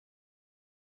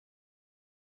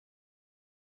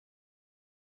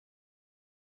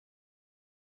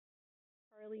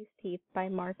Charlie's Teeth by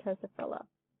Marta Zafilla.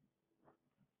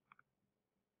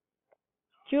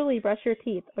 Julie, brush your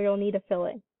teeth or you'll need a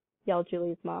filling, yelled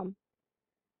Julie's mom.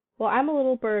 Well, I'm a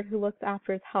little bird who looks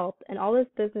after his health, and all this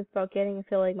business about getting a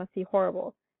filling must be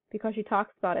horrible, because she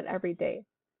talks about it every day.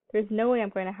 There's no way I'm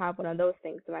going to have one of those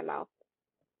things in my mouth.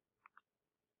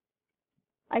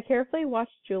 I carefully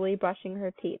watched Julie brushing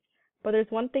her teeth, but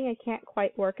there's one thing I can't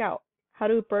quite work out. How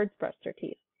do birds brush their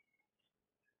teeth?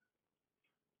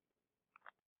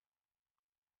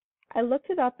 I looked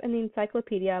it up in the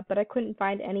encyclopedia, but I couldn't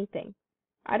find anything.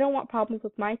 I don't want problems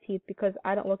with my teeth because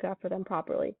I don't look after them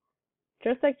properly.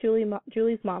 Just like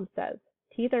Julie's mom says,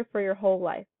 teeth are for your whole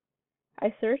life.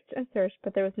 I searched and searched,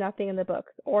 but there was nothing in the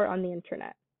books or on the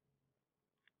internet.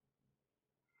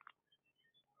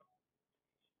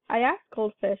 I asked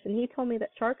Goldfish, and he told me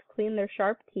that sharks clean their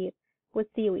sharp teeth with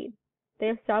seaweed. They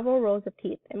have several rows of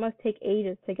teeth. It must take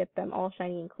ages to get them all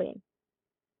shiny and clean.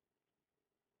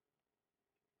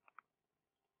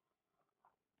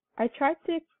 I tried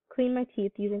to clean my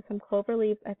teeth using some clover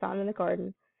leaves I found in the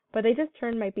garden, but they just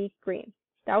turned my beak green.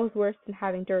 That was worse than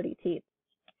having dirty teeth.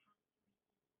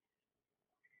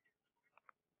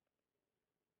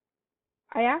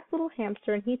 I asked Little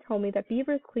Hamster, and he told me that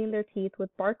beavers clean their teeth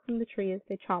with bark from the trees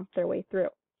they chomp their way through.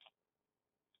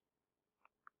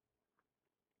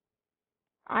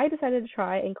 I decided to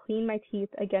try and clean my teeth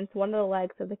against one of the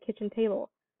legs of the kitchen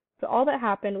table, but all that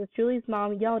happened was Julie's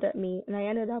mom yelled at me, and I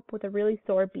ended up with a really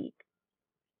sore beak.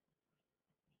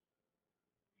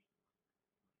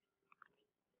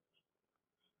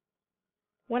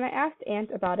 When I asked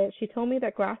Aunt about it, she told me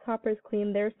that grasshoppers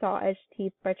clean their saw-edged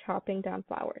teeth by chopping down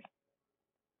flowers.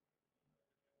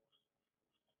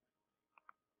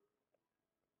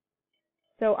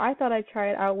 So I thought I'd try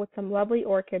it out with some lovely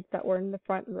orchids that were in the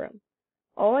front room.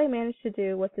 All I managed to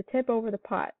do was to tip over the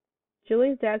pot.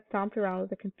 Julie's dad stomped around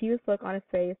with a confused look on his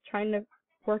face, trying to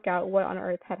work out what on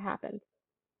earth had happened.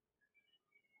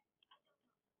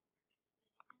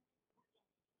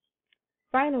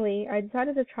 Finally, I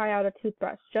decided to try out a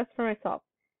toothbrush, just for myself,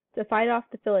 to fight off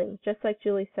the fillings, just like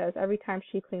Julie says every time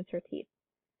she cleans her teeth.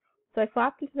 So I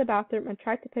flapped into the bathroom and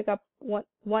tried to pick up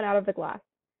one out of the glass.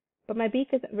 But my beak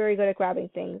isn't very good at grabbing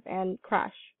things, and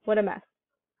crash, what a mess.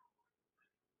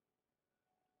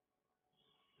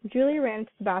 Julie ran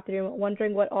into the bathroom,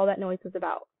 wondering what all that noise was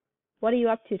about. What are you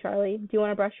up to, Charlie? Do you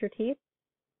want to brush your teeth?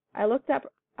 I looked up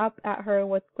at her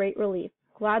with great relief,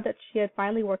 glad that she had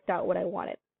finally worked out what I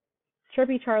wanted.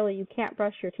 Chirpy Charlie, you can't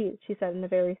brush your teeth, she said in a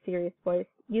very serious voice.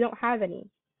 You don't have any.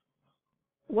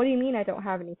 What do you mean I don't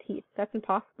have any teeth? That's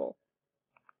impossible.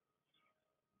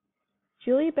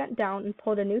 Julie bent down and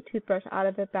pulled a new toothbrush out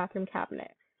of the bathroom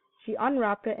cabinet. She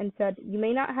unwrapped it and said, You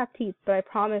may not have teeth, but I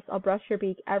promise I'll brush your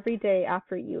beak every day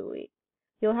after you eat.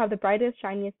 You'll have the brightest,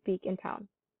 shiniest beak in town.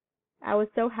 I was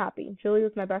so happy. Julie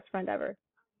was my best friend ever.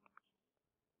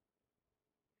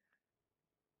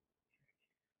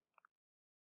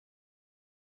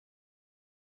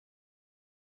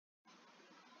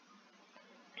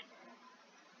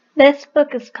 This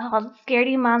book is called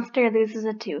Scaredy Monster Loses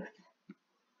a Tooth.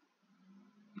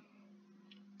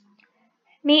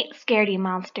 Meet Scaredy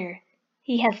Monster.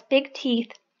 He has big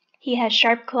teeth, he has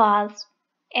sharp claws,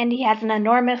 and he has an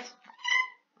enormous...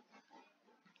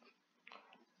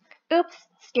 Oops,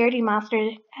 Scaredy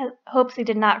Monster hopes he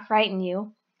did not frighten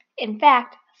you. In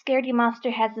fact, Scaredy Monster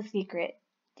has a secret.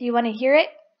 Do you want to hear it?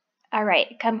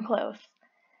 Alright, come close.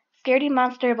 Scaredy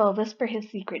Monster will whisper his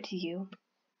secret to you.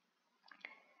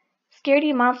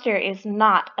 Scaredy Monster is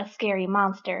not a scary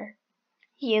monster.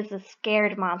 He is a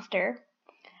scared monster.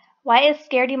 Why is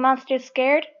Scaredy Monster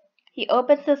scared? He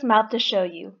opens his mouth to show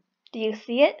you. Do you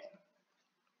see it?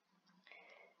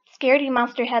 Scaredy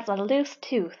Monster has a loose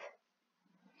tooth.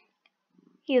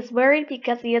 He is worried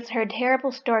because he has heard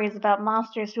terrible stories about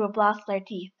monsters who have lost their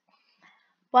teeth.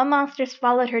 One monster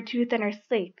swallowed her tooth in her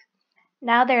sleep.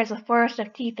 Now there is a forest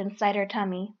of teeth inside her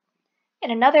tummy.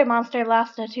 And another monster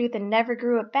lost a tooth and never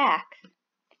grew it back.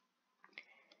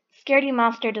 Scaredy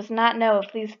Monster does not know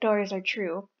if these stories are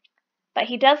true, but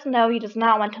he does know he does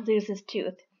not want to lose his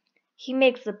tooth. He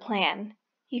makes a plan.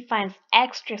 He finds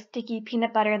extra sticky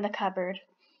peanut butter in the cupboard.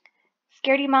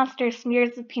 Scaredy Monster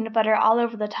smears the peanut butter all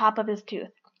over the top of his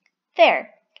tooth.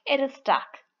 There! It is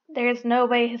stuck. There is no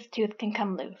way his tooth can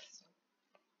come loose.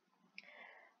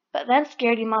 But then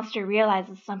Scaredy Monster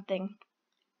realizes something.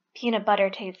 Peanut butter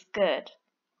tastes good.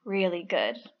 Really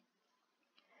good.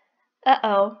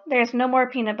 Uh-oh, there's no more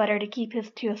peanut butter to keep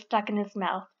his tooth stuck in his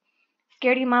mouth.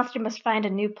 Scaredy Monster must find a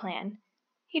new plan.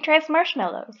 He tries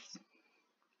marshmallows.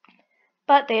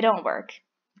 But they don't work.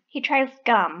 He tries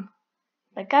gum.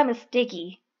 The gum is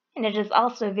sticky, and it is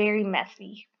also very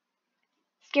messy.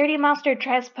 Scaredy Monster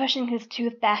tries pushing his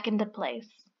tooth back into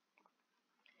place.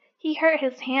 He hurt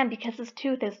his hand because his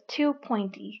tooth is too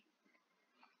pointy.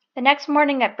 The next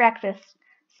morning at breakfast,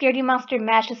 Scaredy Monster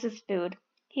mashes his food.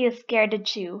 He is scared to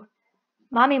chew.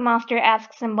 Mommy Monster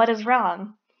asks him what is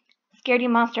wrong. Scaredy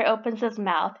Monster opens his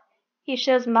mouth. He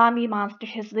shows Mommy Monster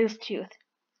his loose tooth.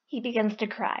 He begins to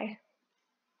cry.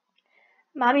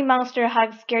 Mommy Monster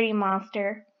hugs Scaredy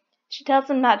Monster. She tells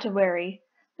him not to worry.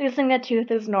 Losing a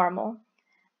tooth is normal.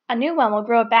 A new one will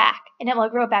grow back, and it will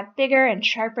grow back bigger and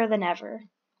sharper than ever.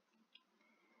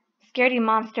 Scaredy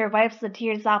Monster wipes the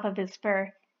tears off of his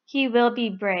fur. He will be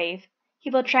brave. He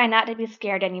will try not to be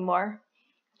scared anymore.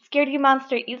 Scaredy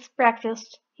Monster eats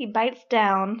breakfast. He bites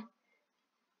down.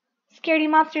 Scaredy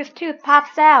Monster's tooth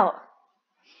pops out.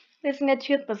 Losing a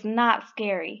tooth was not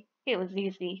scary. It was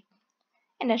easy.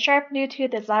 And a sharp new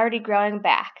tooth is already growing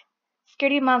back.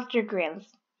 Scaredy Monster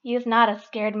grins. He is not a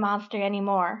scared monster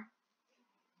anymore.